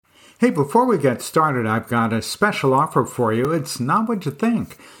Hey, before we get started, I've got a special offer for you. It's not what you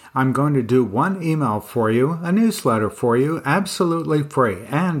think. I'm going to do one email for you, a newsletter for you, absolutely free,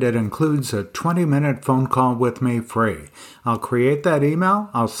 and it includes a 20-minute phone call with me free. I'll create that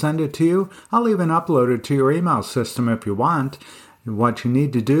email, I'll send it to you, I'll even upload it to your email system if you want. What you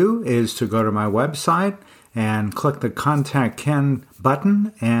need to do is to go to my website and click the Contact Ken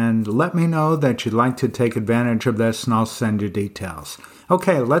button and let me know that you'd like to take advantage of this, and I'll send you details.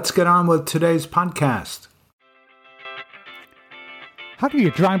 Okay, let's get on with today's podcast. How do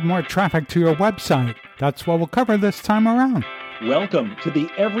you drive more traffic to your website? That's what we'll cover this time around. Welcome to the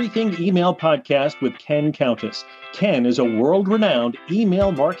Everything Email Podcast with Ken Countess. Ken is a world-renowned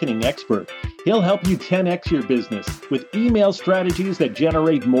email marketing expert. He'll help you 10x your business with email strategies that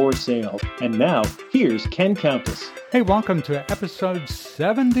generate more sales. And now, here's Ken Countess. Hey, welcome to episode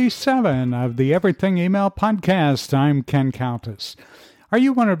 77 of the Everything Email Podcast. I'm Ken Countess. Are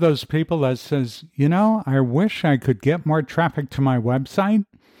you one of those people that says, I wish I could get more traffic to my website?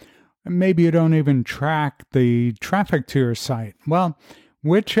 Maybe you don't even track the traffic to your site. Well,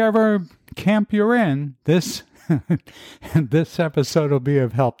 whichever camp you're in, this episode will be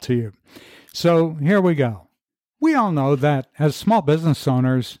of help to you. So here we go. We all know that as small business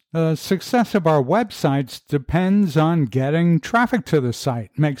owners, the success of our websites depends on getting traffic to the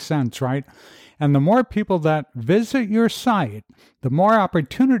site. Makes sense, right? And the more people that visit your site, the more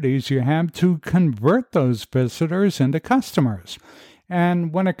opportunities you have to convert those visitors into customers.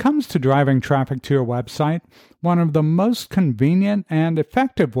 And when it comes to driving traffic to your website, one of the most convenient and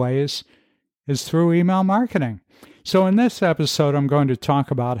effective ways is through email marketing. So in this episode, I'm going to talk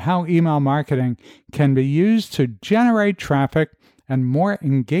about how email marketing can be used to generate traffic and more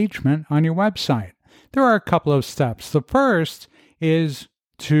engagement on your website. There are a couple of steps. The first is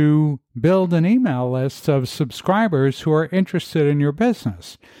to build an email list of subscribers who are interested in your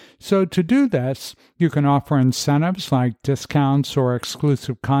business. So to do this, you can offer incentives like discounts or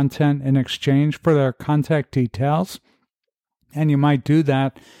exclusive content in exchange for their contact details. And you might do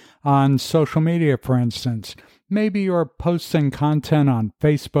that on social media, for instance. Maybe you're posting content on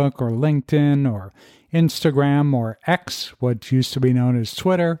Facebook or LinkedIn or Instagram or X, what used to be known as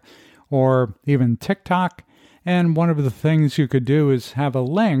Twitter, or even TikTok. And one of the things you could do is have a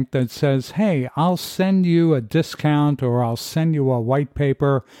link that says, hey, I'll send you a discount, or I'll send you a white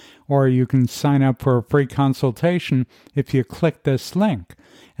paper, or you can sign up for a free consultation if you click this link.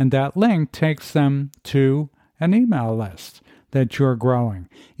 And that link takes them to an email list that you're growing.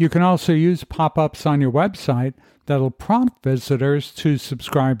 You can also use pop-ups on your website that'll prompt visitors to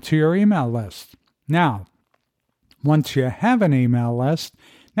subscribe to your email list. Now, once you have an email list,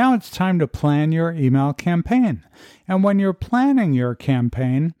 now it's time to plan your email campaign. And when you're planning your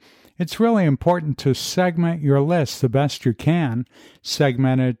campaign, it's really important to segment your list the best you can.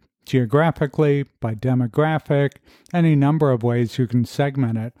 Segment it geographically, by demographic, any number of ways you can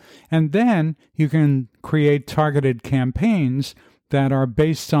segment it. And then you can create targeted campaigns that are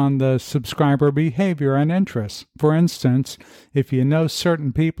based on the subscriber behavior and interests. For instance, if you know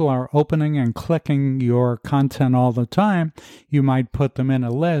certain people are opening and clicking your content all the time, you might put them in a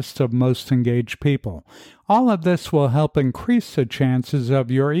list of most engaged people. All of this will help increase the chances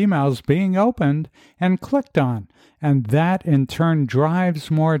of your emails being opened and clicked on, and that in turn drives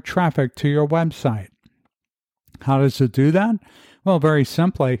more traffic to your website. How does it do that? Well, very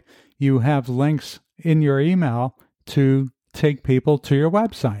simply, you have links in your email to take people to your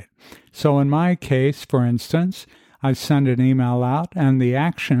website. So in my case, for instance, I send an email out, and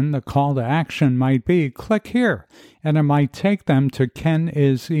the call to action might be, click here, and it might take them to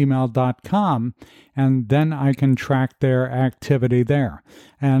kenisemail.com, and then I can track their activity there,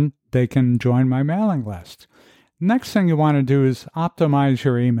 and they can join my mailing list. Next thing you want to do is optimize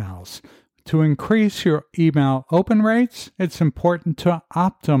your emails. To increase your email open rates, it's important to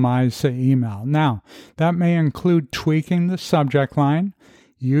optimize the email. Now, that may include tweaking the subject line,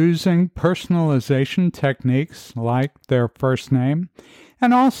 using personalization techniques like their first name,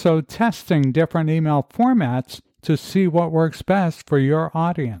 and also testing different email formats to see what works best for your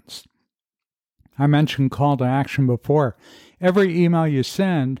audience. I mentioned call to action before. Every email you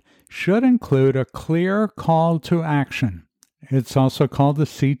send should include a clear call to action. It's also called the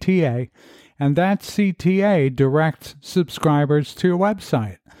CTA, and that CTA directs subscribers to your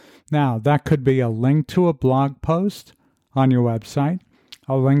website. Now, that could be a link to a blog post on your website,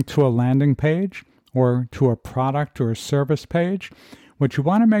 a link to a landing page, or to a product or a service page. What you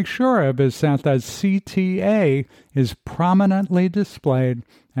want to make sure of is that the CTA is prominently displayed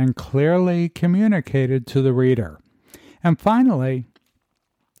and clearly communicated to the reader. And finally,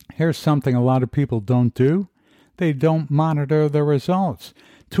 here's something a lot of people don't do. They don't monitor the results.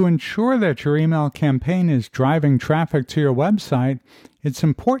 To ensure that your email campaign is driving traffic to your website, it's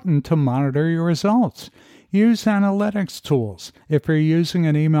important to monitor your results. Use analytics tools. If you're using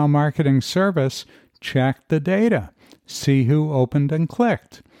an email marketing service, check the data. See who opened and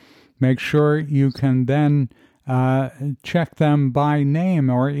clicked. Make sure you can then check them by name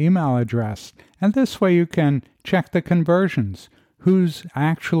or email address. And this way you can check the conversions. Who's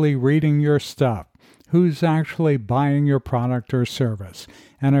actually reading your stuff? Who's actually buying your product or service?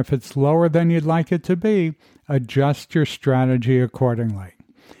 And if it's lower than you'd like it to be, adjust your strategy accordingly.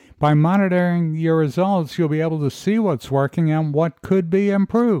 By monitoring your results, you'll be able to see what's working and what could be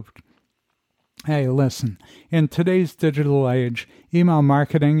improved. Hey, listen, in today's digital age, email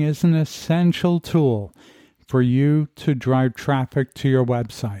marketing is an essential tool for you to drive traffic to your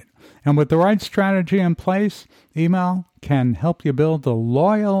website. And with the right strategy in place, email can help you build a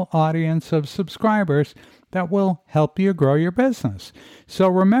loyal audience of subscribers that will help you grow your business. So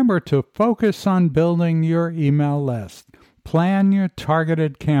remember to focus on building your email list. Plan your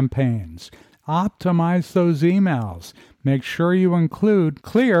targeted campaigns. Optimize those emails. Make sure you include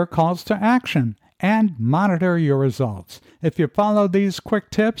clear calls to action and monitor your results. If you follow these quick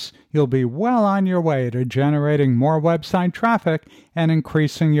tips, you'll be well on your way to generating more website traffic and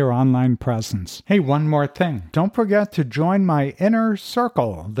increasing your online presence. Hey, one more thing. Don't forget to join my Inner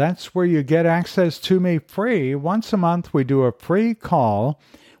Circle. That's where you get access to me free. Once a month, we do a free call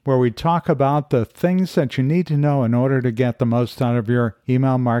where we talk about the things that you need to know in order to get the most out of your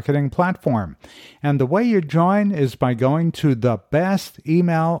email marketing platform. And the way you join is by going to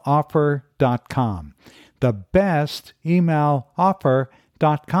thebestemailoffer.com.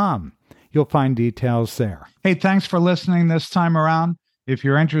 Thebestemailoffer.com. You'll find details there. Hey, thanks for listening this time around. If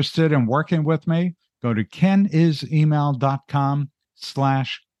you're interested in working with me, go to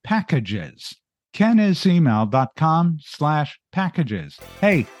kenisemail.com/packages. kenisemail.com/packages.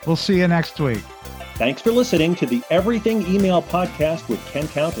 Hey, we'll see you next week. Thanks for listening to the Everything Email Podcast with Ken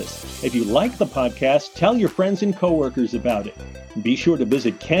Countess. If you like the podcast, tell your friends and coworkers about it. Be sure to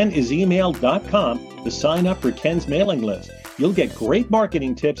visit kenisemail.com to sign up for Ken's mailing list. You'll get great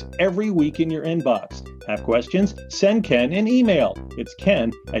marketing tips every week in your inbox. Have questions? Send Ken an email. It's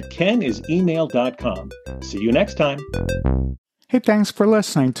ken@kenisemail.com. See you next time. Hey, thanks for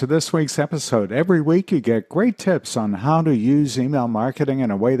listening to this week's episode. Every week you get great tips on how to use email marketing in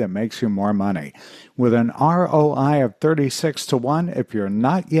a way that makes you more money. With an ROI of 36 to 1, if you're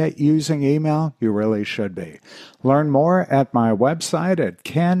not yet using email, you really should be. Learn more at my website at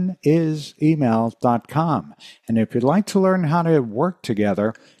kenisemail.com. And if you'd like to learn how to work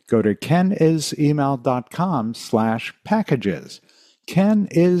together, go to kenisemail.com/packages.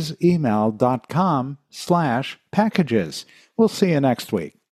 kenisemail.com/packages. We'll see you next week.